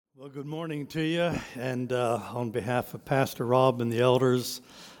Well, good morning to you, and on behalf of Pastor Rob and the elders,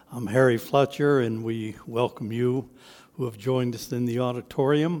 I'm Harry Fletcher, and we welcome you who have joined us in the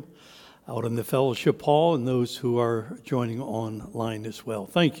auditorium, out in the fellowship hall, and those who are joining online as well.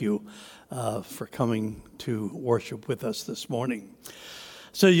 Thank you for coming to worship with us this morning.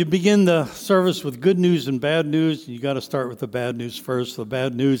 So you begin the service with good news and bad news. You got to start with the bad news first. The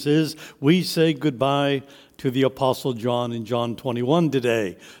bad news is we say goodbye to the Apostle John in John 21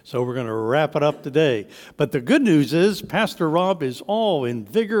 today. So we're going to wrap it up today. But the good news is Pastor Rob is all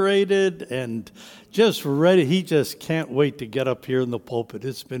invigorated and just ready. He just can't wait to get up here in the pulpit.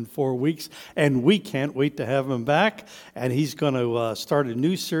 It's been 4 weeks, and we can't wait to have him back. And he's going to start a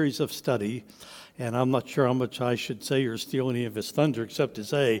new series of study. And I'm not sure how much I should say or steal any of his thunder, except to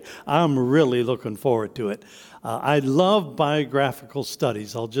say I'm really looking forward to it. I love biographical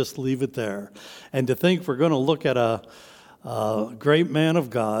studies. I'll just leave it there. And to think we're going to look at a great man of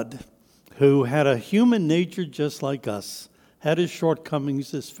God who had a human nature just like us, had his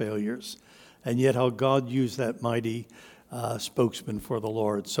shortcomings, his failures, and yet how God used that mighty spokesman for the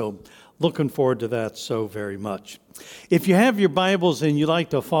Lord. So looking forward to that so very much. If you have your Bibles and you like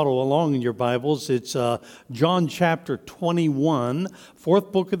to follow along in your Bibles, it's John chapter 21,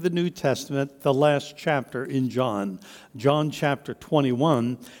 fourth book of the New Testament, the last chapter in John. John chapter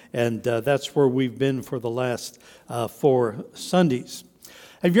 21, and that's where we've been for the last 4 Sundays.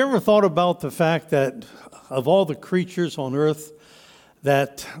 Have you ever thought about the fact that of all the creatures on earth,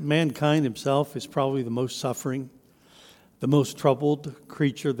 that mankind himself is probably the most suffering, the most troubled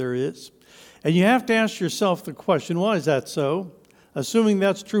creature there is? And you have to ask yourself the question, why is that so? Assuming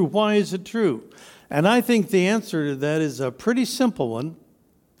that's true, why is it true? And I think the answer to that is a pretty simple one.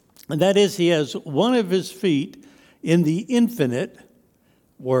 And that is, he has one of his feet in the infinite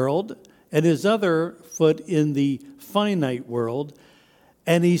world and his other foot in the finite world.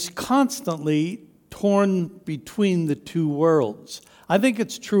 And he's constantly torn between the two worlds. I think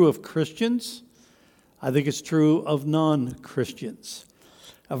it's true of Christians. I think it's true of non-Christians.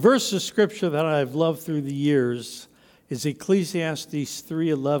 A verse of Scripture that I've loved through the years is Ecclesiastes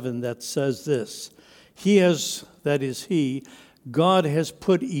 3:11 that says this: He has, that is He, God has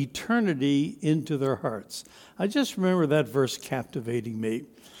put eternity into their hearts. I just remember that verse captivating me.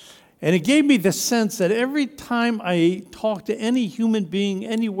 And it gave me the sense that every time I talk to any human being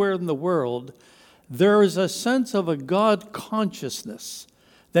anywhere in the world, there is a sense of a God consciousness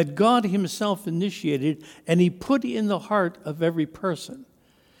that God himself initiated, and he put in the heart of every person.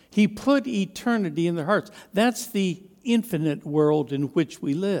 He put eternity in their hearts. That's the infinite world in which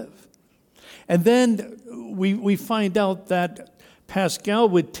we live. And then we find out that Pascal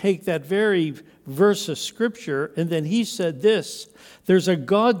would take that very verse of Scripture, and then he said this: there's a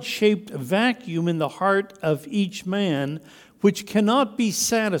God-shaped vacuum in the heart of each man which cannot be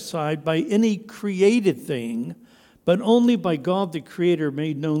satisfied by any created thing, but only by God the Creator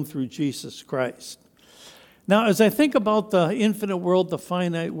made known through Jesus Christ. Now, as I think about the infinite world, the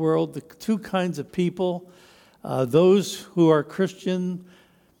finite world, the two kinds of people, those who are Christian,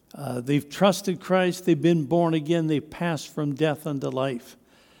 they've trusted Christ, they've been born again, they've passed from death unto life.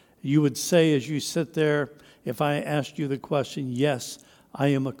 You would say as you sit there, if I asked you the question, yes, I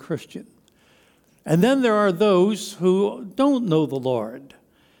am a Christian. And then there are those who don't know the Lord.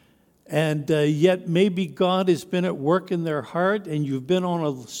 And yet maybe God has been at work in their heart, and you've been on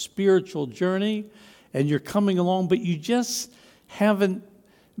a spiritual journey, and you're coming along, but you just haven't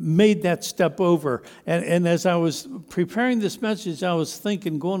made that step over. And as I was preparing this message, I was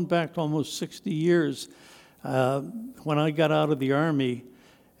thinking, going back to almost 60 years, when I got out of the Army,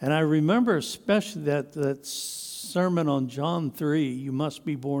 and I remember especially that sermon on John 3, you must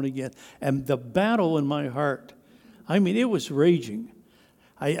be born again, and the battle in my heart. I mean, it was raging.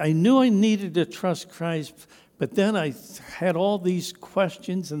 I knew I needed to trust Christ, but then I had all these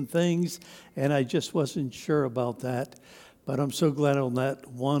questions and things, and I just wasn't sure about that. But I'm so glad on that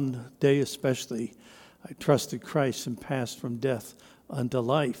one day especially, I trusted Christ and passed from death unto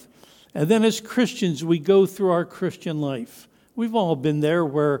life. And then as Christians, we go through our Christian life. We've all been there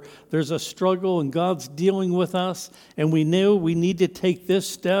where there's a struggle and God's dealing with us, and we know we need to take this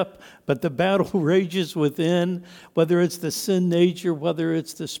step, but the battle rages within, whether it's the sin nature, whether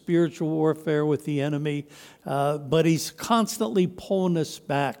it's the spiritual warfare with the enemy, but he's constantly pulling us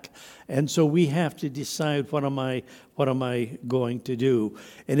back. And so we have to decide, what am I going to do?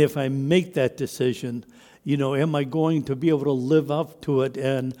 And if I make that decision, am I going to be able to live up to it,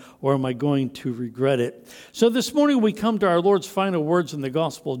 or am I going to regret it? So this morning we come to our Lord's final words in the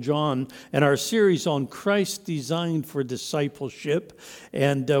Gospel of John and our series on Christ designed for discipleship.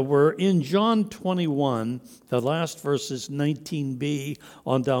 And we're in John 21, the last verses 19b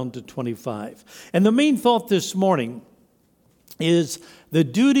on down to 25. And the main thought this morning is the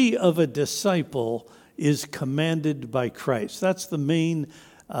duty of a disciple is commanded by Christ. That's the main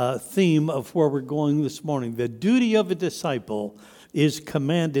theme of where we're going this morning. The duty of a disciple is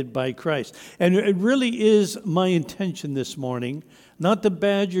commanded by Christ. And it really is my intention this morning, not to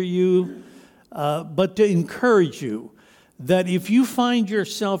badger you, but to encourage you that if you find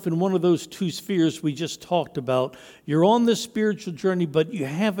yourself in one of those two spheres we just talked about, you're on the spiritual journey, but you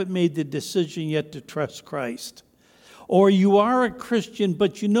haven't made the decision yet to trust Christ. Or you are a Christian,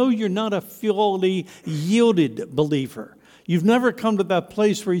 but you're not a fully yielded believer. You've never come to that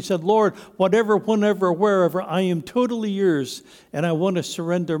place where you said, Lord, whatever, whenever, wherever, I am totally yours, and I want to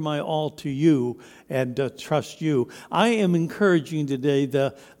surrender my all to you and trust you. I am encouraging today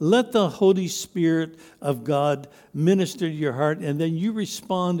to let the Holy Spirit of God minister to your heart, and then you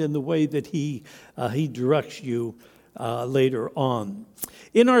respond in the way that He directs you later on.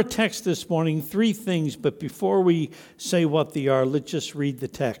 In our text this morning, three things, but before we say what they are, let's just read the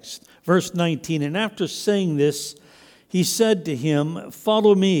text. Verse 19, and after saying this, he said to him,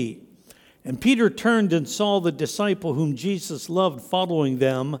 follow me. And Peter turned and saw the disciple whom Jesus loved following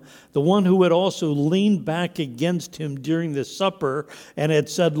them, the one who had also leaned back against him during the supper and had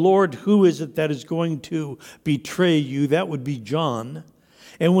said, Lord, who is it that is going to betray you? That would be John.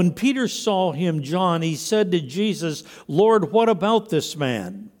 And when Peter saw him, John, he said to Jesus, Lord, what about this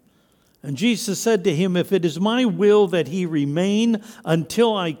man? And Jesus said to him, if it is my will that he remain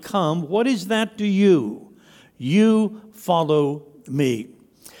until I come, what is that to you? You follow me.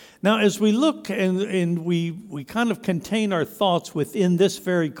 Now, as we look and we kind of contain our thoughts within this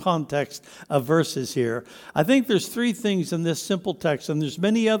very context of verses here, I think there's three things in this simple text, and there's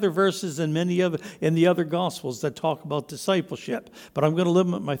many other verses and many other in the other Gospels that talk about discipleship, but I'm going to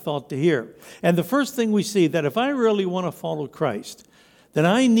limit my thought to here. And the first thing we see, that if I really want to follow Christ, then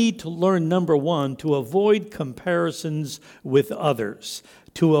I need to learn, number one, to avoid comparisons with others.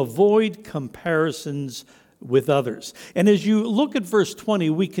 To avoid comparisons with others. And as you look at verse 20,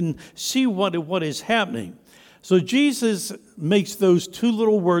 we can see what is happening. So Jesus makes those two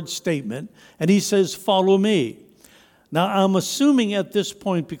little word statement, and he says, follow me. Now, I'm assuming at this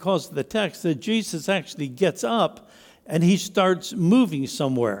point, because of the text, that Jesus actually gets up and he starts moving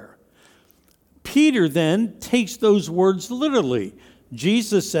somewhere. Peter then takes those words literally.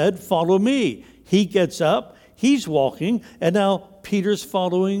 Jesus said, follow me. He gets up, he's walking, and now Peter's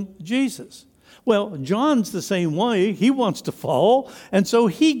following Jesus. Well, John's the same way. He wants to follow, and so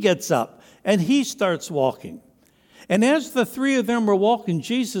he gets up and he starts walking. And as the three of them are walking,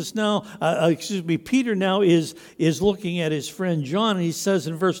 Peter now is looking at his friend John, and he says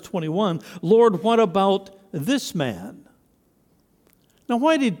in verse 21, Lord, what about this man? Now,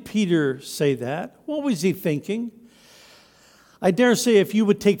 why did Peter say that? What was he thinking? I dare say if you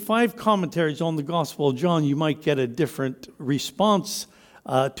would take 5 commentaries on the Gospel of John, you might get a different response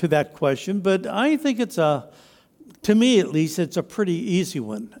to that question, but I think to me at least, it's a pretty easy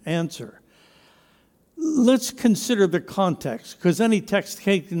one answer. Let's consider the context, because any text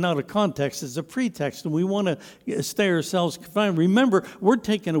taken out of context is a pretext, and we want to stay ourselves confined. Remember, we're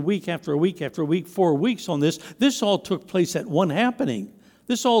taking a week after a week after a week, 4 weeks on this. This all took place at one happening.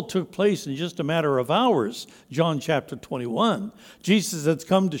 This all took place in just a matter of hours, John chapter 21. Jesus had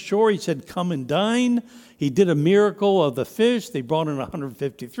come to shore. He said, come and dine. He did a miracle of the fish. They brought in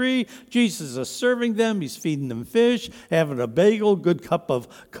 153. Jesus is serving them. He's feeding them fish, having a bagel, good cup of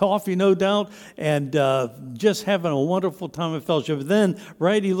coffee, no doubt, and just having a wonderful time of fellowship. Then,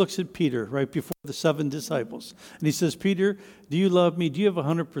 he looks at Peter right before the 7 disciples. And he says, Peter, do you love me? Do you have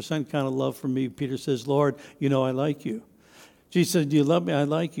 100% kind of love for me? Peter says, Lord, I like you. Jesus said, do you love me? I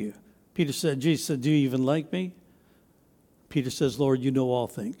like you. Jesus said, do you even like me? Peter says, Lord, you know all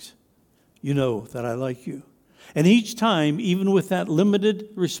things. You know that I like you. And each time, even with that limited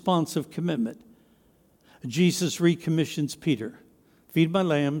response of commitment, Jesus recommissions Peter. Feed my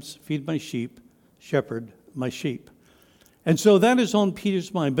lambs, feed my sheep, shepherd my sheep. And so that is on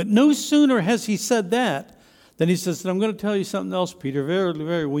Peter's mind. But no sooner has he said that, then he says, I'm going to tell you something else, Peter.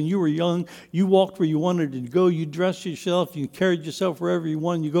 When you were young, you walked where you wanted to go. You dressed yourself. You carried yourself wherever you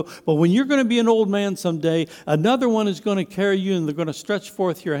wanted to go. But when you're going to be an old man someday, another one is going to carry you, and they're going to stretch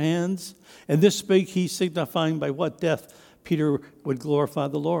forth your hands. And this spake he, signifying by what death? Peter would glorify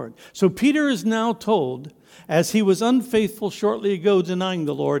the Lord. So Peter is now told, as he was unfaithful shortly ago denying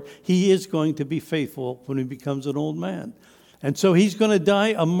the Lord, he is going to be faithful when he becomes an old man. And so he's going to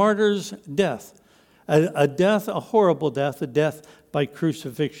die a martyr's death, a death, a horrible death, a death by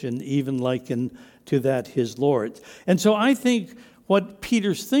crucifixion, even likened to that his Lord's. And so I think what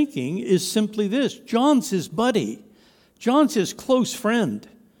Peter's thinking is simply this. John's his buddy. John's his close friend.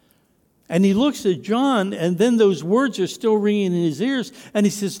 And he looks at John, and then those words are still ringing in his ears. And he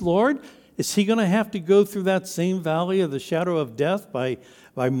says, Lord, is he going to have to go through that same valley of the shadow of death by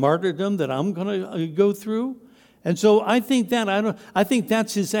martyrdom that I'm going to go through? And so I think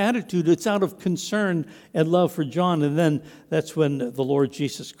that's his attitude. It's out of concern and love for John. And then that's when the Lord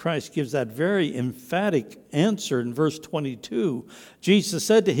Jesus Christ gives that very emphatic answer in verse 22. Jesus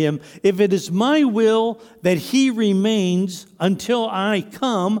said to him, if it is my will that he remains until I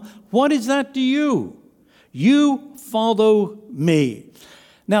come, what is that to you? You follow me.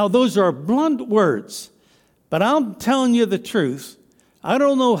 Now, those are blunt words, but I'm telling you the truth. I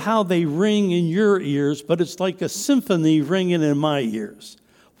don't know how they ring in your ears, but it's like a symphony ringing in my ears.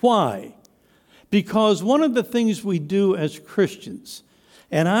 Why? Because one of the things we do as Christians,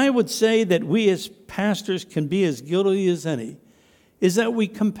 and I would say that we as pastors can be as guilty as any, is that we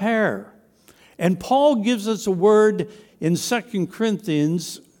compare. And Paul gives us a word in 2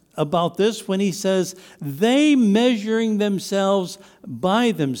 Corinthians about this when he says, they measuring themselves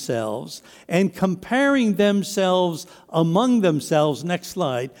by themselves and comparing themselves among themselves. Next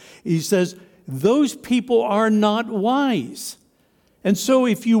slide. He says, those people are not wise. And so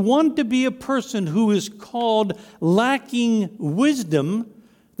if you want to be a person who is called lacking wisdom,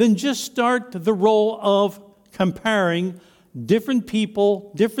 then just start the role of comparing different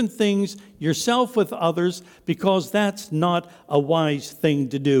people, different things, yourself with others, because that's not a wise thing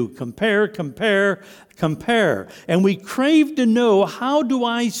to do. Compare, compare, compare. And we crave to know, how do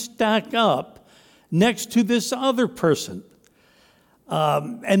I stack up next to this other person?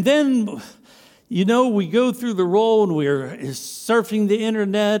 And then, we go through the role and we're surfing the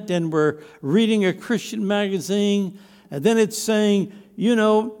internet and we're reading a Christian magazine. And then it's saying,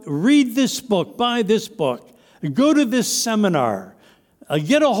 read this book, buy this book. Go to this seminar,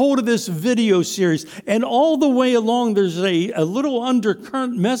 get a hold of this video series. And all the way along, there's a little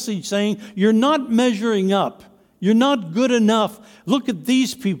undercurrent message saying, you're not measuring up. You're not good enough. Look at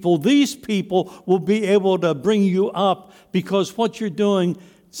these people. These people will be able to bring you up, because what you're doing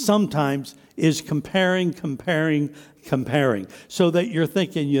sometimes is comparing. So that you're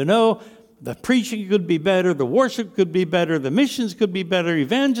thinking, the preaching could be better, the worship could be better, the missions could be better,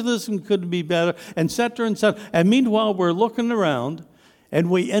 evangelism could be better, etc., etc. And meanwhile, we're looking around and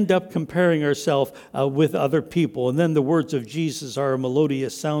we end up comparing ourselves with other people. And then the words of Jesus are a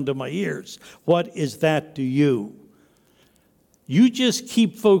melodious sound to my ears. What is that to you? You just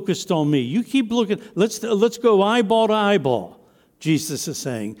keep focused on me. You keep looking. Let's go eyeball to eyeball. Jesus is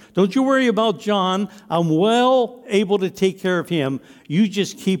saying, don't you worry about John. I'm well able to take care of him. You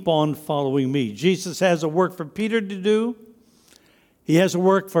just keep on following me. Jesus has a work for Peter to do. He has a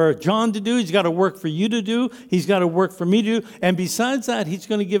work for John to do. He's got a work for you to do. He's got a work for me to do. And besides that, he's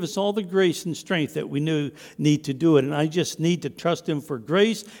going to give us all the grace and strength that we need to do it. And I just need to trust him for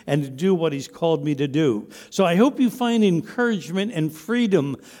grace and to do what he's called me to do. So I hope you find encouragement and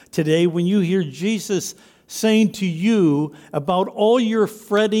freedom today when you hear Jesus saying to you about all your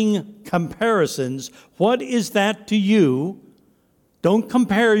fretting comparisons, what is that to you? Don't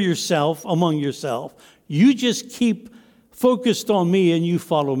compare yourself among yourself. You just keep focused on me and you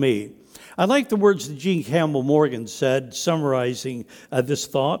follow me. I like the words that Gene Campbell Morgan said, summarizing this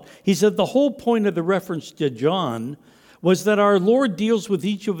thought. He said, the whole point of the reference to John was that our Lord deals with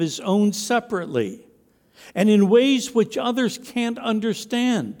each of his own separately and in ways which others can't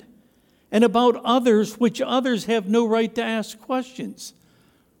understand, and about others which others have no right to ask questions.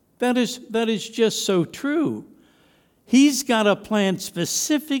 That is just so true. He's got a plan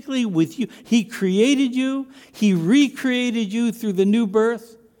specifically with you. He created you. He recreated you through the new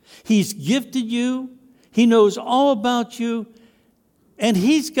birth. He's gifted you. He knows all about you. And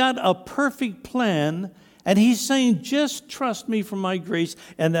he's got a perfect plan. And he's saying, just trust me for my grace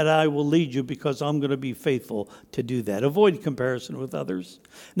and that I will lead you, because I'm going to be faithful to do that. Avoid comparison with others.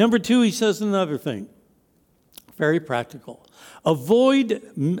 Number 2, he says another thing. Very practical.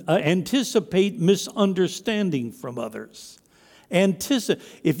 Anticipate misunderstanding from others.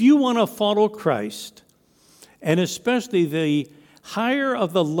 If you want to follow Christ, and especially the higher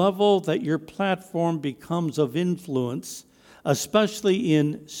of the level that your platform becomes of influence, especially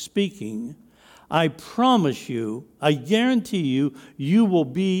in speaking, I promise you, I guarantee you, you will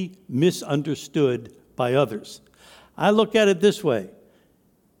be misunderstood by others. I look at it this way.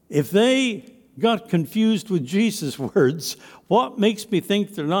 If they got confused with Jesus' words, what makes me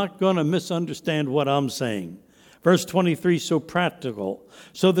think they're not going to misunderstand what I'm saying? Verse 23, so practical.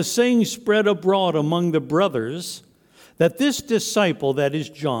 So the saying spread abroad among the brothers that this disciple, that is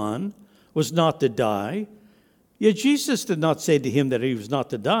John, was not to die. Yet Jesus did not say to him that he was not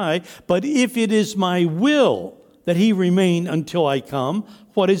to die, but if it is my will that he remain until I come,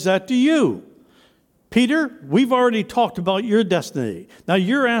 what is that to you? Peter, we've already talked about your destiny. Now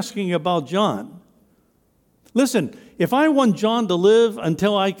you're asking about John. Listen, if I want John to live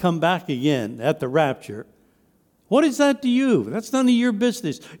until I come back again at the rapture, what is that to you? That's none of your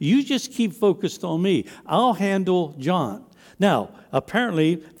business. You just keep focused on me. I'll handle John. Now,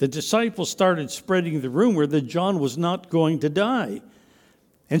 apparently, the disciples started spreading the rumor that John was not going to die.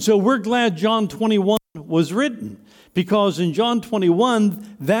 And so we're glad John 21 was written, because in John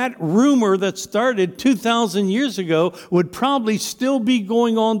 21, that rumor that started 2,000 years ago would probably still be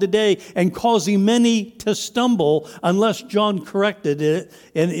going on today and causing many to stumble unless John corrected it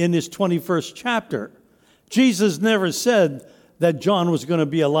in his 21st chapter. Jesus never said that John was going to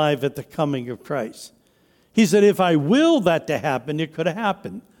be alive at the coming of Christ. He said, if I will that to happen, it could have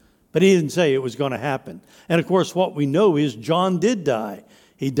happened. But he didn't say it was going to happen. And of course, what we know is John did die.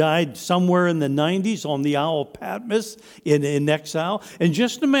 He died somewhere in the 90s on the Isle of Patmos in exile. And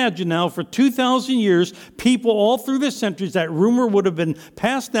just imagine now, for 2,000 years, people all through the centuries, that rumor would have been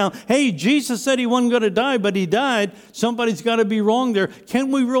passed down. Hey, Jesus said he wasn't going to die, but he died. Somebody's got to be wrong there. Can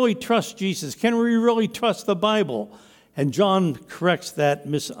we really trust Jesus? Can we really trust the Bible? And John corrects that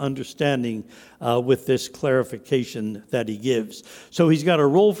misunderstanding with this clarification that he gives. So he's got a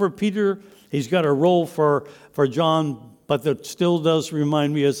role for Peter. He's got a role for John, but that still does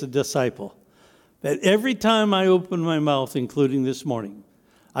remind me as a disciple that every time I open my mouth, including this morning,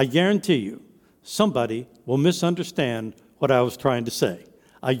 I guarantee you somebody will misunderstand what I was trying to say.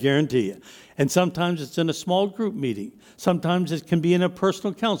 I guarantee you. And sometimes it's in a small group meeting. Sometimes it can be in a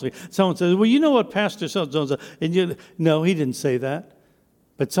personal counseling. Someone says, well, you know what Pastor so-and-so said? And no, he didn't say that.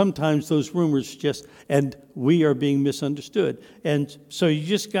 But sometimes those rumors and we are being misunderstood. And so you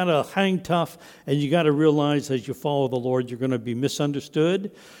just got to hang tough, and you got to realize as you follow the Lord, you're going to be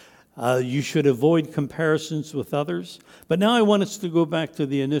misunderstood. You should avoid comparisons with others. But now I want us to go back to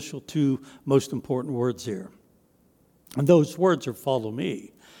the initial two most important words here. And those words are follow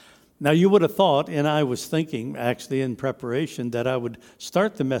me. Now you would have thought, and I was thinking actually in preparation, that I would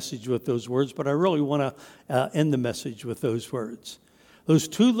start the message with those words, but I really want to end the message with those words. Those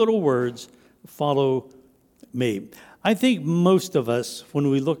two little words, follow me. I think most of us, when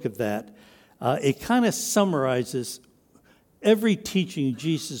we look at that, it kind of summarizes every teaching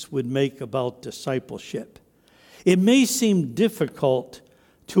Jesus would make about discipleship. It may seem difficult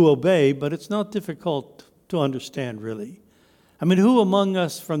to obey, but it's not difficult to understand, really. I mean, who among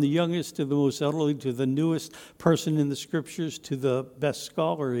us, from the youngest to the most elderly, to the newest person in the Scriptures, to the best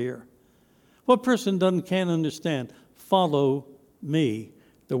scholar here, what person can't understand? Follow me,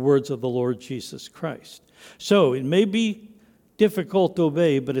 the words of the Lord Jesus Christ. So it may be difficult to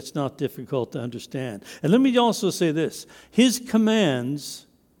obey, but it's not difficult to understand. And let me also say this. His commands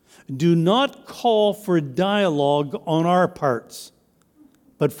do not call for dialogue on our parts,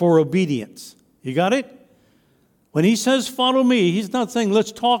 but for obedience. You got it? When he says, follow me, he's not saying,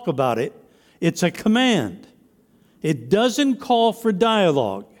 let's talk about it. It's a command. It doesn't call for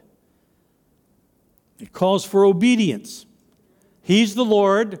dialogue. It calls for obedience. He's the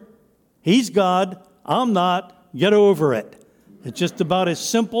Lord. He's God. I'm not. Get over it. It's just about as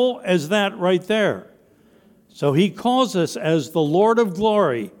simple as that right there. So he calls us as the Lord of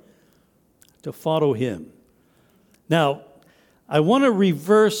glory to follow him. Now, I want to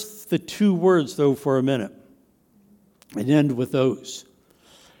reverse the two words, though, for a minute and end with those.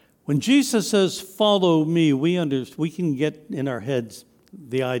 When Jesus says, follow me, we can get in our heads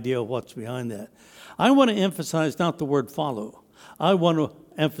the idea of what's behind that. I want to emphasize not the word follow. I want to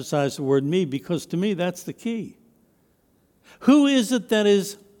emphasize the word me, because to me that's the key. Who is it that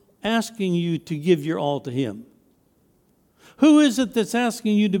is asking you to give your all to him? Who is it that's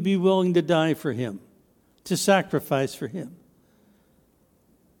asking you to be willing to die for him, to sacrifice for him?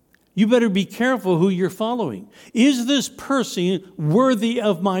 You better be careful who you're following. Is this person worthy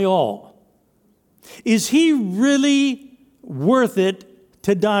of my all? Is he really worth it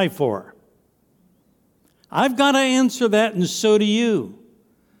to die for? I've got to answer that, and so do you.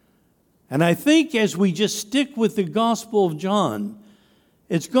 And I think as we just stick with the Gospel of John,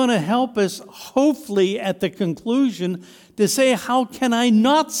 it's going to help us, hopefully, at the conclusion, to say, how can I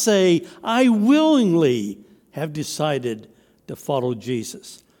not say, I willingly have decided to follow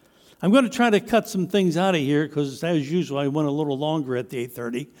Jesus? I'm going to try to cut some things out of here because, as usual, I went a little longer at the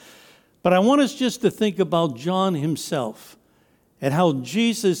 8:30. But I want us just to think about John himself and how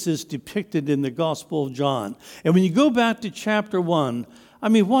Jesus is depicted in the Gospel of John. And when you go back to chapter 1, I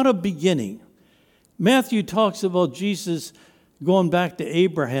mean, what a beginning. Matthew talks about Jesus going back to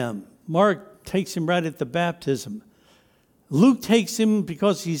Abraham. Mark takes him right at the baptism. Luke takes him,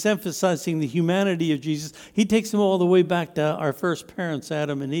 because he's emphasizing the humanity of Jesus, he takes him all the way back to our first parents,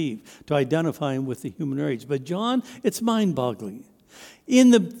 Adam and Eve, to identify him with the human race. But John, it's mind-boggling.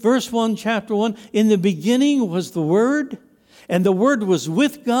 In the verse 1, chapter 1, in the beginning was the Word, and the Word was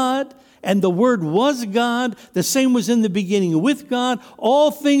with God, and the Word was God. The same was in the beginning with God. All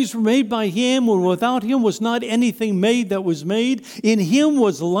things were made by Him, and without Him was not anything made that was made. In Him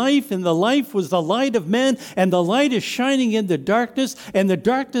was life, and the life was the light of men, and the light is shining in the darkness, and the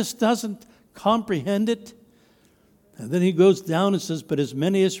darkness doesn't comprehend it. And then he goes down and says, but as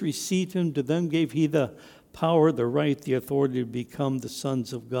many as received Him, to them gave He the power, the right, the authority to become the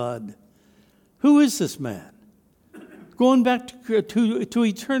sons of God. Who is this man? Going back to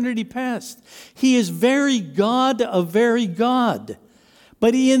eternity past. He is very God of very God.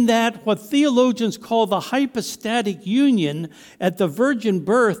 But in that, what theologians call the hypostatic union, at the virgin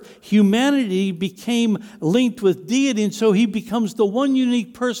birth, humanity became linked with deity, and so He becomes the one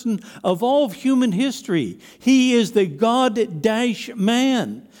unique person of all of human history. He is the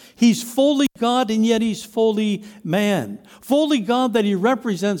God-man. He's fully God, and yet He's fully man. Fully God that He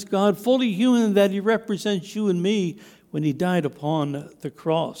represents God, fully human that He represents you and me when He died upon the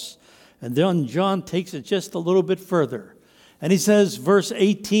cross. And then John takes it just a little bit further. And he says, verse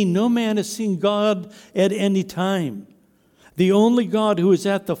 18, no man has seen God at any time. The only God who is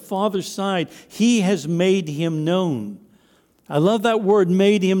at the Father's side, He has made Him known. I love that word,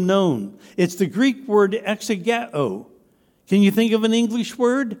 made Him known. It's the Greek word exegeo. Can you think of an English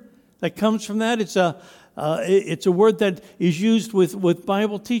word that comes from that? It's a word that is used with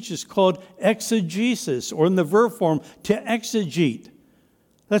Bible teachers called exegesis, or in the verb form, to exegete.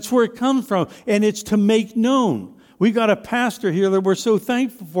 That's where it comes from, and it's to make known. We got a pastor here that we're so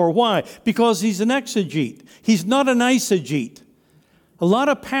thankful for. Why? Because he's an exegete. He's not an eisegete. A lot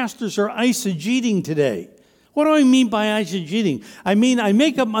of pastors are eisegeting today. What do I mean by eisegeting? I mean, I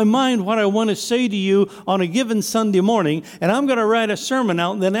make up my mind what I want to say to you on a given Sunday morning, and I'm going to write a sermon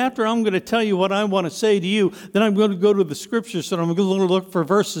out, and then after I'm going to tell you what I want to say to you, then I'm going to go to the Scriptures, and I'm going to look for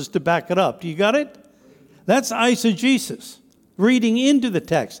verses to back it up. Do you got it? That's eisegesis. Reading into the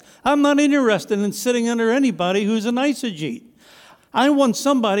text. I'm not interested in sitting under anybody who's an eisegete. I want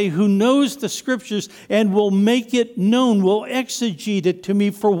somebody who knows the Scriptures and will make it known, will exegete it to me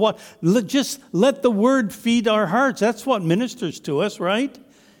for what? Just let the Word feed our hearts. That's what ministers to us, right?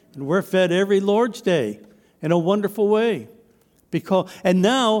 And we're fed every Lord's Day in a wonderful way. And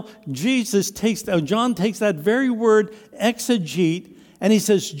now John takes that very word exegete, and he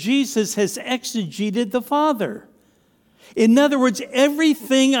says Jesus has exegeted the Father. In other words,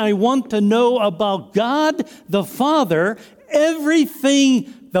 everything I want to know about God the Father,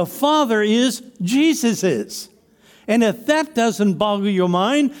 everything the Father is, Jesus is. And if that doesn't boggle your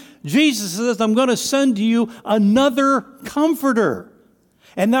mind, Jesus says, I'm going to send to you another comforter.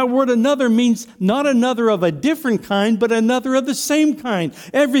 And that word another means not another of a different kind, but another of the same kind.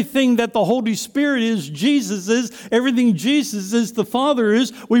 Everything that the Holy Spirit is, Jesus is. Everything Jesus is, the Father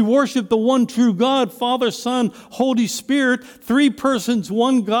is. We worship the one true God, Father, Son, Holy Spirit. 3 persons,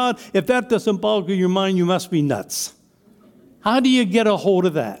 one God. If that doesn't boggle your mind, you must be nuts. How do you get a hold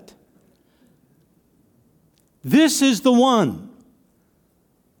of that? This is the one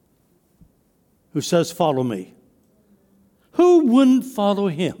who says, follow me. Who wouldn't follow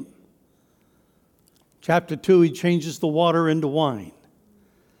Him? Chapter 2, He changes the water into wine.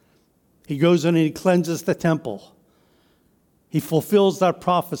 He goes in and He cleanses the temple. He fulfills that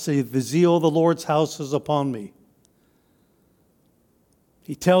prophecy, the zeal of the Lord's house is upon me.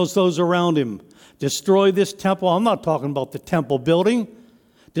 He tells those around Him, destroy this temple. I'm not talking about the temple building.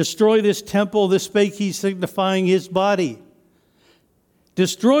 Destroy this temple. This spake He, signifying His body.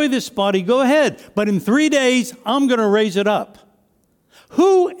 Destroy this body, go ahead. But in 3 days, I'm going to raise it up.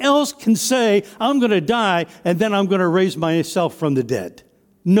 Who else can say, I'm going to die and then I'm going to raise myself from the dead?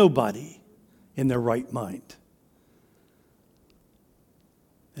 Nobody in their right mind.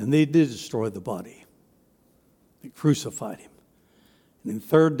 And they did destroy the body. They crucified Him. And in the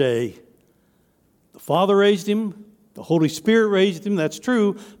 3rd day, the Father raised Him, the Holy Spirit raised Him, that's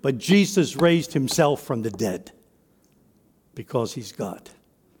true, but Jesus raised Himself from the dead. Because He's God.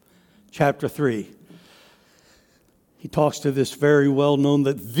 Chapter 3. He talks to this very well-known,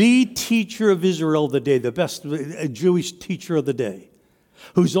 that the teacher of Israel of the day, the best Jewish teacher of the day.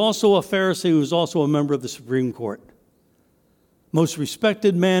 who's also a Pharisee, who's also a member of the Supreme Court. Most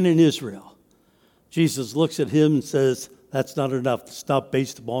respected man in Israel. Jesus looks at him and says, that's not enough. It's not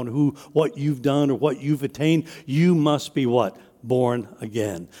based upon what you've done or what you've attained. You must be what? Born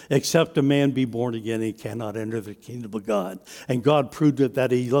again. Except a man be born again, he cannot enter the kingdom of God. And God proved it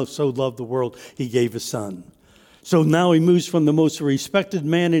that he so loved the world, he gave his son. So now he moves from the most respected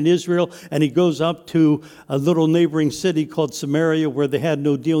man in Israel, and he goes up to a little neighboring city called Samaria, where they had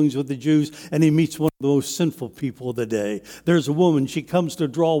no dealings with the Jews, and he meets one of the most sinful people of the day. There's a woman. She comes to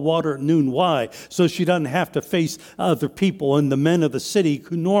draw water at noon. Why? So she doesn't have to face other people and the men of the city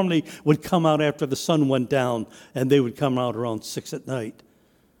who normally would come out after the sun went down, and they would come out around 6 at night.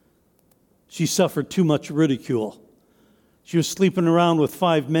 She suffered too much ridicule. She was sleeping around with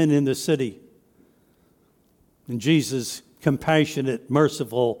 5 men in the city. And Jesus, compassionate,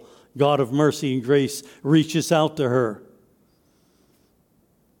 merciful, God of mercy and grace, reaches out to her.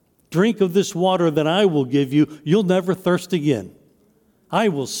 Drink of this water that I will give you. You'll never thirst again. I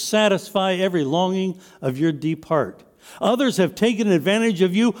will satisfy every longing of your deep heart. Others have taken advantage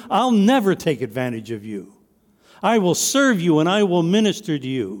of you. I'll never take advantage of you. I will serve you and I will minister to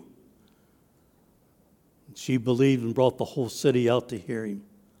you. She believed and brought the whole city out to hear him.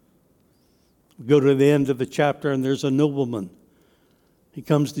 We go to the end of the chapter, and there's a nobleman. He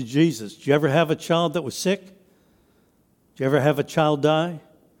comes to Jesus. Did you ever have a child that was sick? Did you ever have a child die?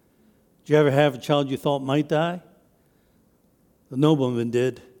 Did you ever have a child you thought might die? The nobleman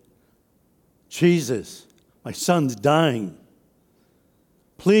did. Jesus, my son's dying.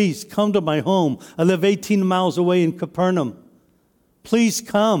 Please come to my home. I live 18 miles away in Capernaum. Please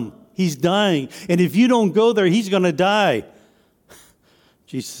come. He's dying. And if you don't go there, he's going to die.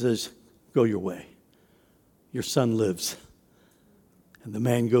 Jesus says, go your way. Your son lives. And the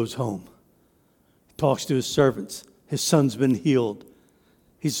man goes home. He talks to his servants. His son's been healed.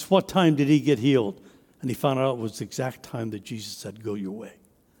 He says, what time did he get healed? And he found out it was the exact time that Jesus said, go your way.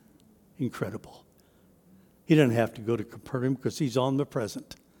 Incredible. He didn't have to go to Capernaum because he's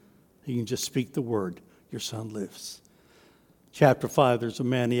omnipresent. He can just speak the word. Your son lives. Chapter 5, there's a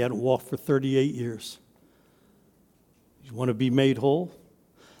man, he hadn't walked for 38 years. You want to be made whole?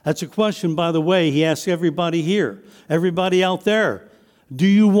 That's a question, by the way, he asks everybody here, everybody out there. Do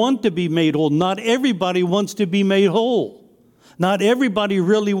you want to be made whole? Not everybody wants to be made whole. Not everybody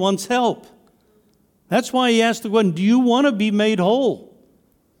really wants help. That's why he asked the question, do you want to be made whole?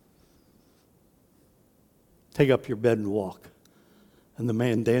 Take up your bed and walk. And the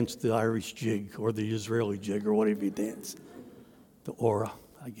man danced the Irish jig or the Israeli jig or whatever he danced. The aura,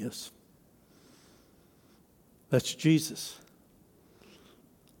 I guess. That's Jesus.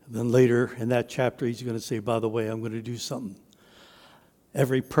 Then later in that chapter, he's going to say, by the way, I'm going to do something.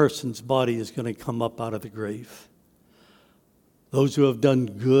 Every person's body is going to come up out of the grave. Those who have done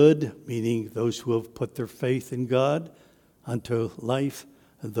good, meaning those who have put their faith in God, unto life,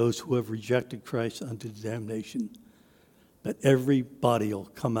 and those who have rejected Christ unto damnation. But every body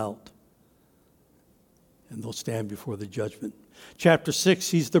will come out, and they'll stand before the judgment. Chapter 6,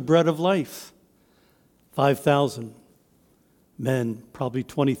 he's the bread of life. 5,000. Men, probably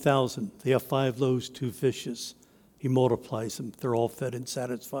 20,000. They have 5 loaves, 2 fishes. He multiplies them. They're all fed and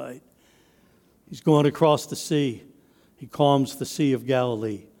satisfied. He's going across the sea. He calms the Sea of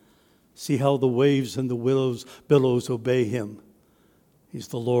Galilee. See how the waves and the billows obey him. He's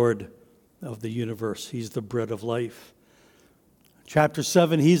the Lord of the universe. He's the bread of life. Chapter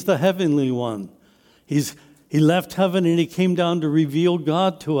 7, he's the heavenly one. He left heaven and he came down to reveal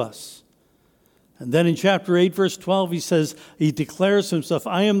God to us. And then in chapter 8, verse 12, he declares himself,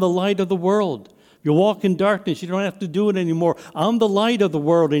 I am the light of the world. You walk in darkness, you don't have to do it anymore. I'm the light of the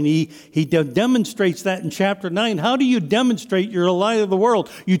world. And he demonstrates that in chapter 9. How do you demonstrate you're the light of the world?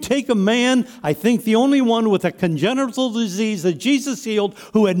 You take a man, I think the only one with a congenital disease that Jesus healed,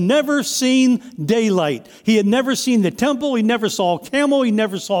 who had never seen daylight. He had never seen the temple. He never saw a camel. He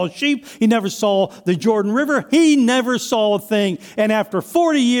never saw a sheep. He never saw the Jordan River. He never saw a thing. And after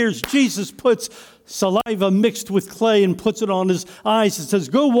 40 years, Jesus puts saliva mixed with clay and puts it on his eyes and says,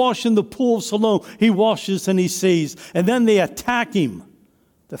 go wash in the pool of Siloam. He washes and he sees. And then they attack him,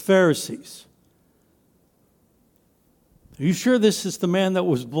 the Pharisees. Are you sure this is the man that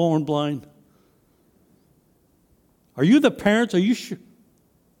was born blind? Are you the parents? Are you sure?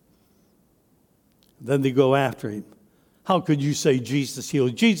 Then they go after him. How could you say Jesus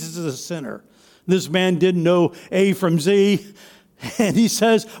healed? Jesus is a sinner. This man didn't know A from Z. And he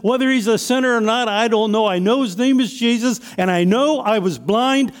says, whether he's a sinner or not, I don't know. I know his name is Jesus, and I know I was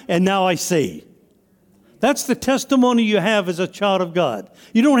blind, and now I see. That's the testimony you have as a child of God.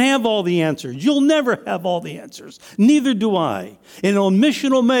 You don't have all the answers. You'll never have all the answers. Neither do I. And on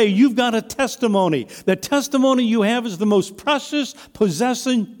Missional May, you've got a testimony. The testimony you have is the most precious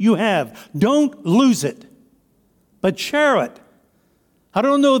possession you have. Don't lose it, but share it. I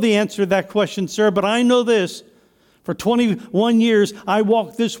don't know the answer to that question, sir, but I know this. For 21 years, I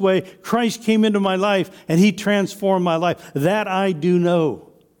walked this way. Christ came into my life, and he transformed my life. That I do know.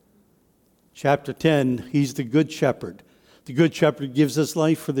 Chapter 10, he's the good shepherd. The good shepherd gives his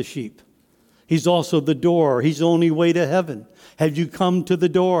life for the sheep. He's also the door. He's the only way to heaven. Have you come to the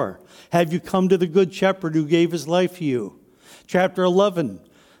door? Have you come to the good shepherd who gave his life for you? Chapter 11,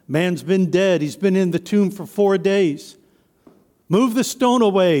 man's been dead. He's been in the tomb for 4 days. Move the stone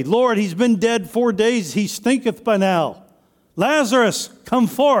away. Lord, he's been dead 4 days. He stinketh by now. Lazarus, come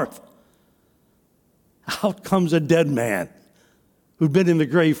forth. Out comes a dead man who'd been in the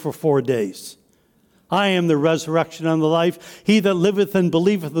grave for 4 days. I am the resurrection and the life. He that liveth and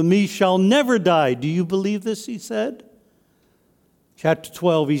believeth in me shall never die. Do you believe this, he said? Chapter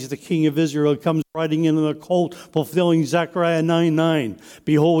 12, he's the king of Israel. He comes riding in on a colt, fulfilling Zechariah 9:9.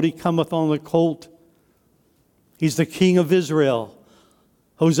 Behold, he cometh on the colt. He's the king of Israel.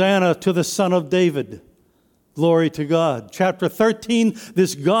 Hosanna to the Son of David. Glory to God. Chapter 13,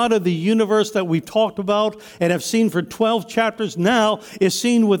 this God of the universe that we've talked about and have seen for 12 chapters now is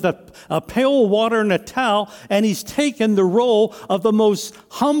seen with a pail of water and a towel, and he's taken the role of the most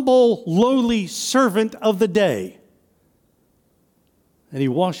humble, lowly servant of the day. And he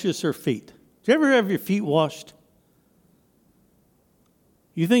washes her feet. Do you ever have your feet washed?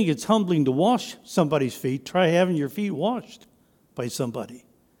 You think it's humbling to wash somebody's feet? Try having your feet washed by somebody.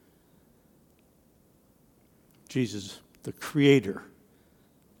 Jesus, the Creator,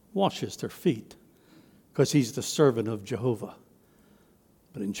 washes their feet because he's the servant of Jehovah.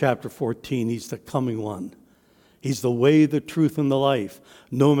 But in chapter 14, he's the coming one. He's the way, the truth, and the life.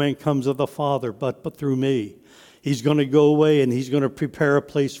 No man comes of the Father but through me. He's going to go away and he's going to prepare a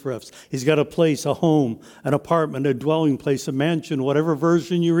place for us. He's got a place, a home, an apartment, a dwelling place, a mansion, whatever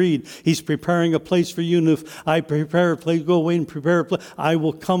version you read. He's preparing a place for you. And if I prepare a place, go away and prepare a place, I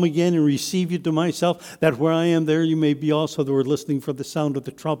will come again and receive you to myself, that where I am, there you may be also. That we're listening for the sound of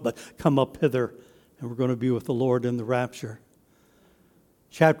the trumpet. Come up hither, and we're going to be with the Lord in the rapture.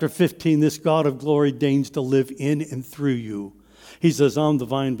 Chapter 15, this God of glory deigns to live in and through you. He says, I'm the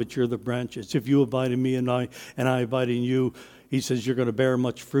vine, but you're the branches. If you abide in me and I abide in you, he says, you're going to bear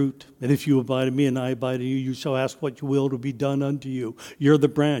much fruit. And if you abide in me and I abide in you, you shall ask what you will to be done unto you. You're the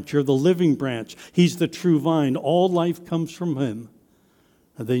branch. You're the living branch. He's the true vine. All life comes from him.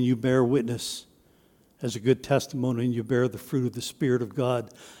 And then you bear witness as a good testimony, and you bear the fruit of the Spirit of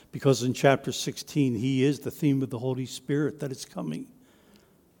God. Because in chapter 16, he is the theme of the Holy Spirit that is coming.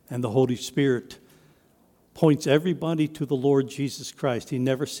 And the Holy Spirit points everybody to the Lord Jesus Christ. He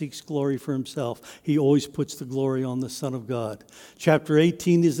never seeks glory for himself. He always puts the glory on the Son of God. Chapter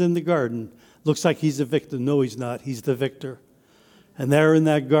 18 is in the garden. Looks like he's a victim. No, he's not. He's the victor. And there in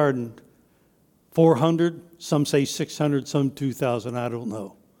that garden, 400, some say 600, some 2,000, I don't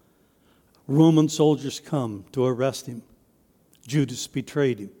know. Roman soldiers come to arrest him. Judas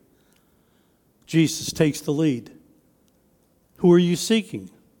betrayed him. Jesus takes the lead. Who are you seeking?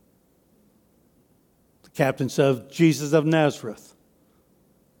 Captain said, Jesus of Nazareth.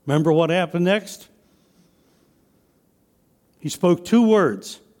 Remember what happened next? He spoke 2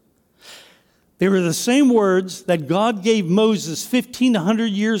 words. They were the same words that God gave Moses 1,500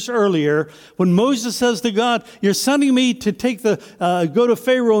 years earlier when Moses says to God, you're sending me to go to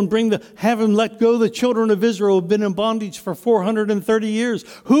Pharaoh and have him let go the children of Israel who have been in bondage for 430 years.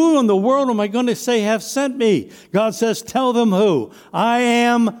 Who in the world am I going to say have sent me? God says, tell them who. I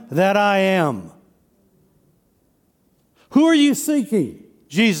am that I am. Who are you seeking?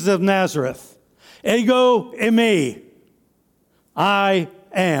 Jesus of Nazareth. Ego eimi. I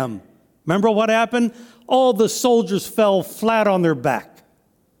am. Remember what happened? All the soldiers fell flat on their back.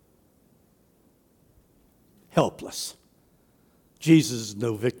 Helpless. Jesus is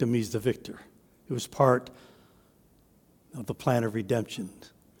no victim, he's the victor. It was part of the plan of redemption.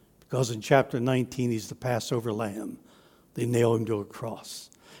 Because in chapter 19, he's the Passover lamb. They nail him to a cross.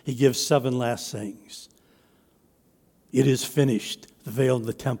 He gives 7 last sayings. It is finished. The veil in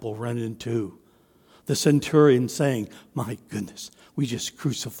the temple rent in 2. The centurion saying, my goodness, we just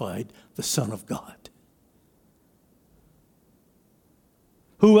crucified the Son of God.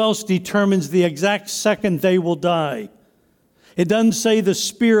 Who else determines the exact second they will die? It doesn't say the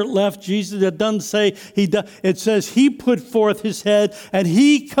Spirit left Jesus. It doesn't say it says he put forth his head and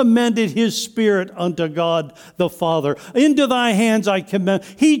he commended his spirit unto God the Father. Into thy hands I commend.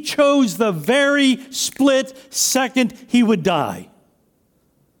 He chose the very split second he would die.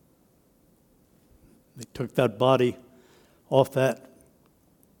 They took that body off that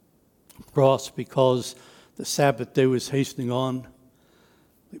cross because the Sabbath day was hastening on.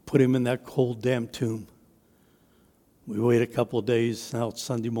 They put him in that cold, damp tomb. We wait a couple of days. Now it's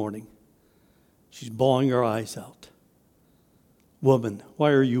Sunday morning. She's bawling her eyes out. Woman,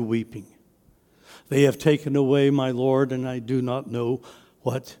 why are you weeping? They have taken away my Lord, and I do not know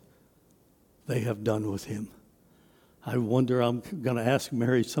what they have done with him. I wonder, I'm going to ask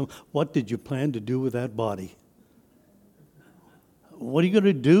Mary, what did you plan to do with that body? What are you going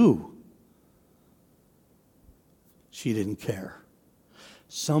to do? She didn't care.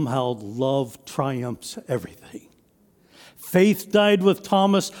 Somehow love triumphs everything. Faith died with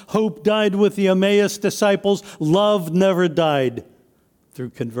Thomas. Hope died with the Emmaus disciples. Love never died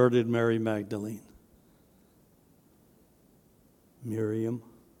through converted Mary Magdalene. Miriam,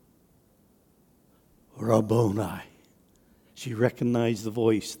 Rabboni. She recognized the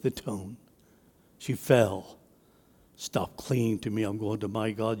voice, the tone. She fell. Stop clinging to me. I'm going to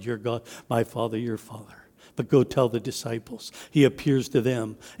my God, your God, my Father, your Father. But go tell the disciples. He appears to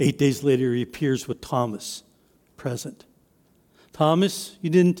them. 8 days later, he appears with Thomas, present. Thomas,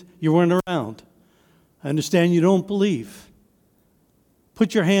 you weren't around. I understand you don't believe.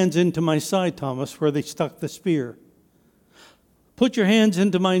 Put your hands into my side, Thomas, where they stuck the spear. Put your hands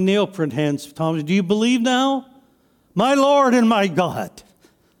into my nail print hands, Thomas. Do you believe now? My Lord and my God.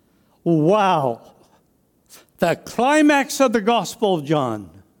 Wow. The climax of the Gospel of John.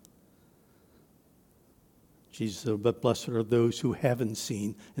 Jesus said, but blessed are those who haven't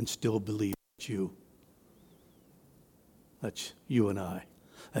seen and still believe. That's you. That's you and I.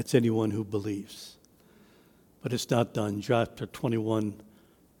 That's anyone who believes. But it's not done. Chapter 21,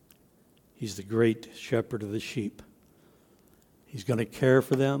 he's the great shepherd of the sheep. He's going to care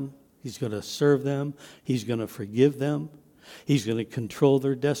for them. He's going to serve them. He's going to forgive them. He's going to control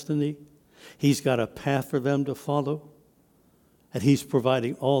their destiny. He's got a path for them to follow. And he's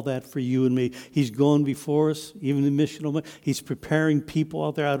providing all that for you and me. He's going before us, even in missional. He's preparing people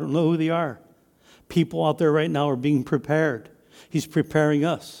out there. I don't know who they are. People out there right now are being prepared. He's preparing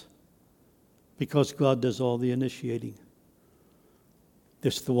us because God does all the initiating.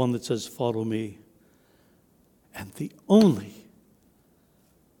 This is the one that says, follow me. And the only,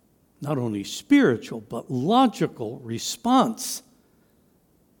 not only spiritual, but logical response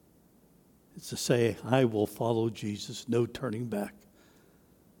is to say, I will follow Jesus, no turning back.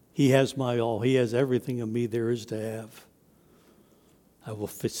 He has my all. He has everything of me there is to have. I will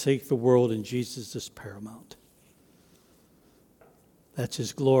forsake the world, and Jesus is paramount. That's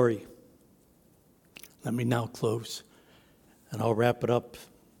his glory. Let me now close, and I'll wrap it up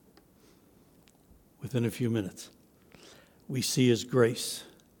within a few minutes. We see his grace.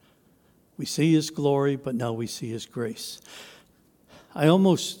 We see his glory, but now we see his grace. I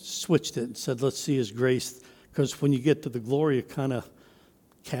almost switched it and said, let's see his grace, because when you get to the glory, it kind of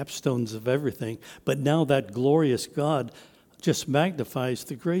capstones of everything. But now that glorious God just magnifies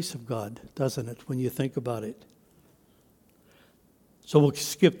the grace of God, doesn't it, when you think about it? So we'll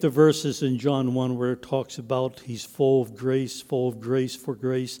skip the verses in John 1 where it talks about he's full of grace for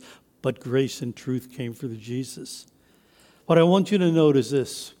grace, but grace and truth came through Jesus. What I want you to note is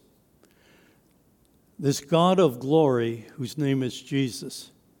this. This God of glory, whose name is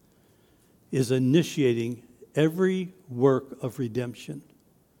Jesus, is initiating every work of redemption.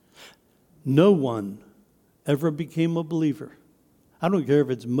 No one ever became a believer. I don't care if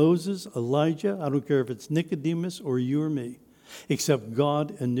it's Moses, Elijah, I don't care if it's Nicodemus or you or me, except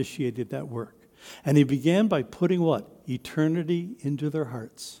God initiated that work. And he began by putting what? Eternity into their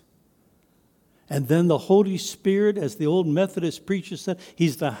hearts. And then the Holy Spirit, as the old Methodist preacher said,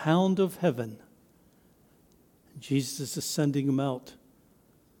 he's the hound of heaven. Jesus is sending them out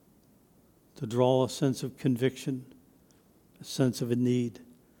to draw a sense of conviction, a sense of a need.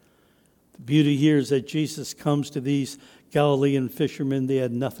 The beauty here is that Jesus comes to these Galilean fishermen. They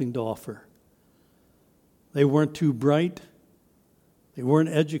had nothing to offer. They weren't too bright. They weren't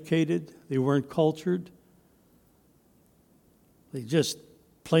educated. They weren't cultured. They just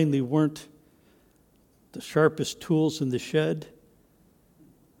plainly weren't the sharpest tools in the shed,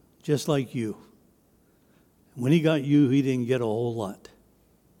 just like you. When he got you, he didn't get a whole lot,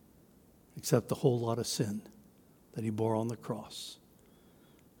 except a whole lot of sin that he bore on the cross.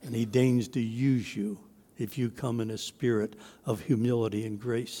 And he deigns to use you if you come in a spirit of humility and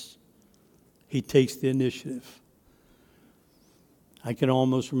grace. He takes the initiative. I can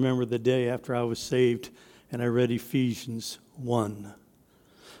almost remember the day after I was saved and I read Ephesians 1.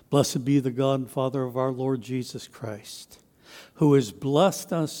 Blessed be the God and Father of our Lord Jesus Christ, who has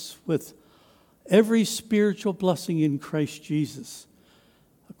blessed us with every spiritual blessing in Christ Jesus,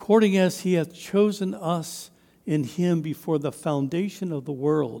 according as he hath chosen us in him before the foundation of the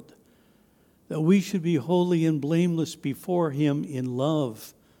world, that we should be holy and blameless before him in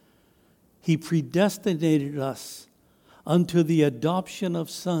love. He predestinated us unto the adoption of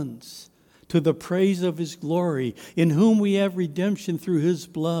sons, to the praise of his glory, in whom we have redemption through his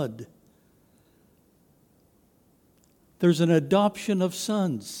blood. There's an adoption of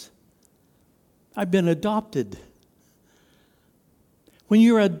sons. I've been adopted. When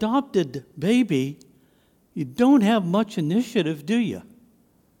you're adopted baby, you don't have much initiative, do you?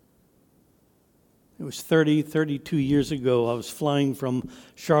 It was 32 years ago. I was flying from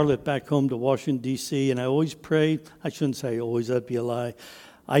Charlotte back home to Washington, D.C., and I always pray. I shouldn't say always, that'd be a lie.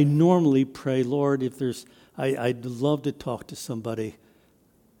 I normally pray, Lord, if there's, I'd love to talk to somebody.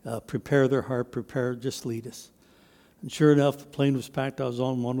 Prepare their heart, just lead us. And sure enough, the plane was packed. I was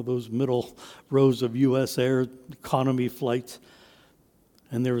on one of those middle rows of U.S. Air economy flights.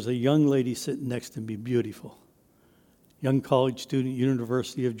 And there was a young lady sitting next to me, beautiful. Young college student,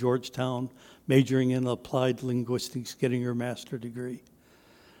 University of Georgetown, majoring in applied linguistics, getting her master's degree.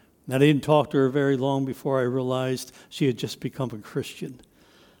 And I didn't talk to her very long before I realized she had just become a Christian.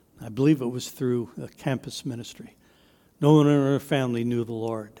 I believe it was through a campus ministry. No one in her family knew the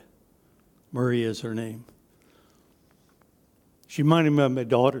Lord. Maria is her name. She reminded me of my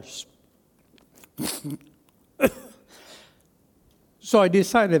daughters. So I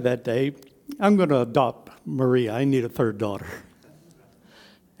decided that day, I'm going to adopt Maria. I need a third daughter.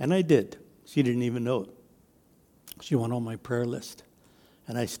 And I did. She didn't even know it. She went on my prayer list.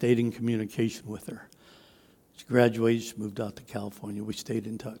 And I stayed in communication with her. She graduated, she moved out to California. We stayed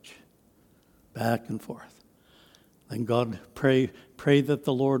in touch, back and forth. And God, pray that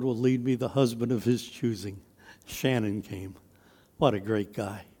the Lord will lead me the husband of his choosing. Shannon came. What a great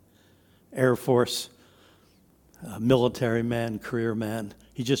guy. Air Force, military man, career man.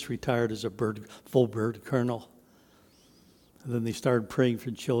 He just retired as a full bird colonel. And then they started praying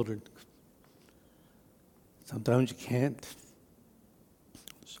for children. Sometimes you can't.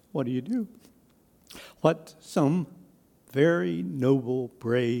 So what do? What some very noble,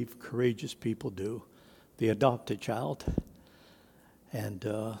 brave, courageous people do. They adopt a child. And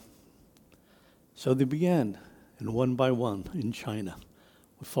so they began, and one by one in China.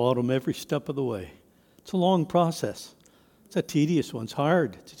 We followed them every step of the way. It's a long process. It's a tedious one. It's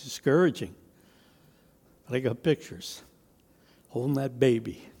hard. It's discouraging. But I got pictures. Holding that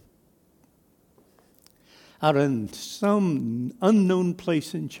baby. Out in some unknown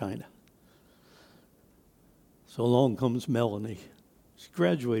place in China. So along comes Melanie. She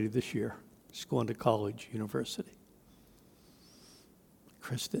graduated this year. She's going to college, university.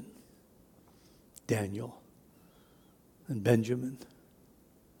 Kristen, Daniel, and Benjamin,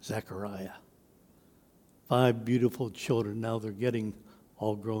 Zechariah. 5 beautiful children. Now they're getting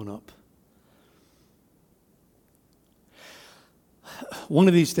all grown up. One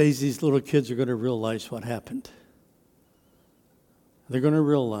of these days, these little kids are going to realize what happened. They're going to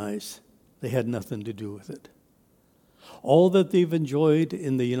realize they had nothing to do with it. All that they've enjoyed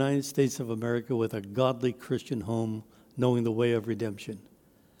in the United States of America with a godly Christian home, knowing the way of redemption,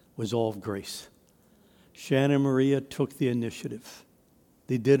 was all of grace. Shannon and Maria took the initiative.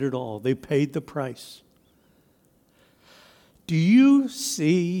 They did it all. They paid the price. Do you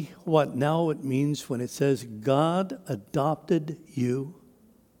see what now it means when it says God adopted you?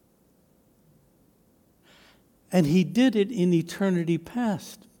 And he did it in eternity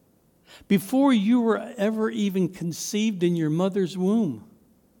past, before you were ever even conceived in your mother's womb.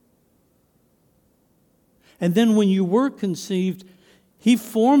 And then when you were conceived, he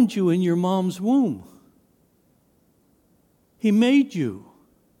formed you in your mom's womb. He made you.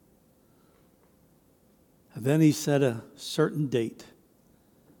 And then he set a certain date.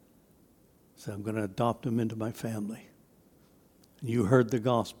 He said, I'm going to adopt him into my family. And you heard the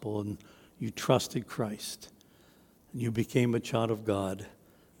gospel and you trusted Christ. And you became a child of God,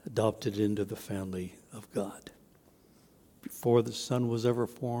 adopted into the family of God. Before the sun was ever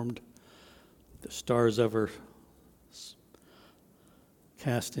formed, the stars ever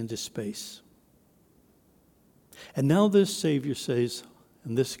cast into space. And now this Savior says,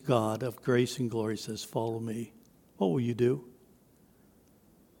 and this God of grace and glory says, follow me. What will you do?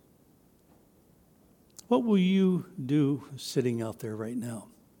 What will you do sitting out there right now?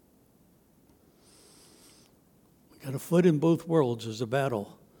 We got a foot in both worlds. There's a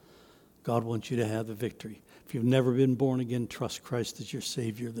battle. God wants you to have the victory. If you've never been born again, trust Christ as your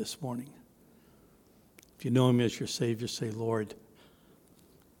Savior this morning. If you know him as your Savior, say, Lord,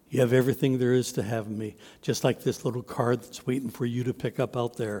 you have everything there is to have in me. Just like this little card that's waiting for you to pick up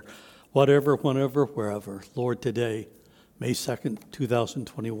out there. Whatever, whenever, wherever. Lord, today, May 2nd,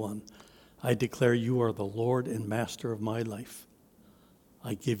 2021, I declare you are the Lord and Master of my life.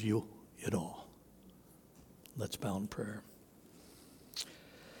 I give you it all. Let's bow in prayer.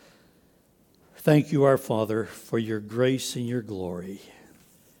 Thank you, our Father, for your grace and your glory.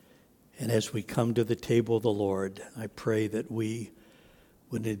 And as we come to the table of the Lord, I pray that we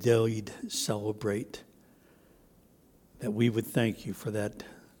would indeed celebrate, that we would thank you for that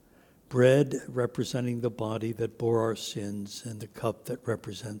bread representing the body that bore our sins and the cup that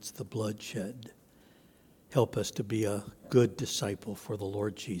represents the blood shed. Help us to be a good disciple for the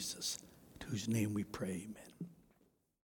Lord Jesus, in whose name we pray, amen.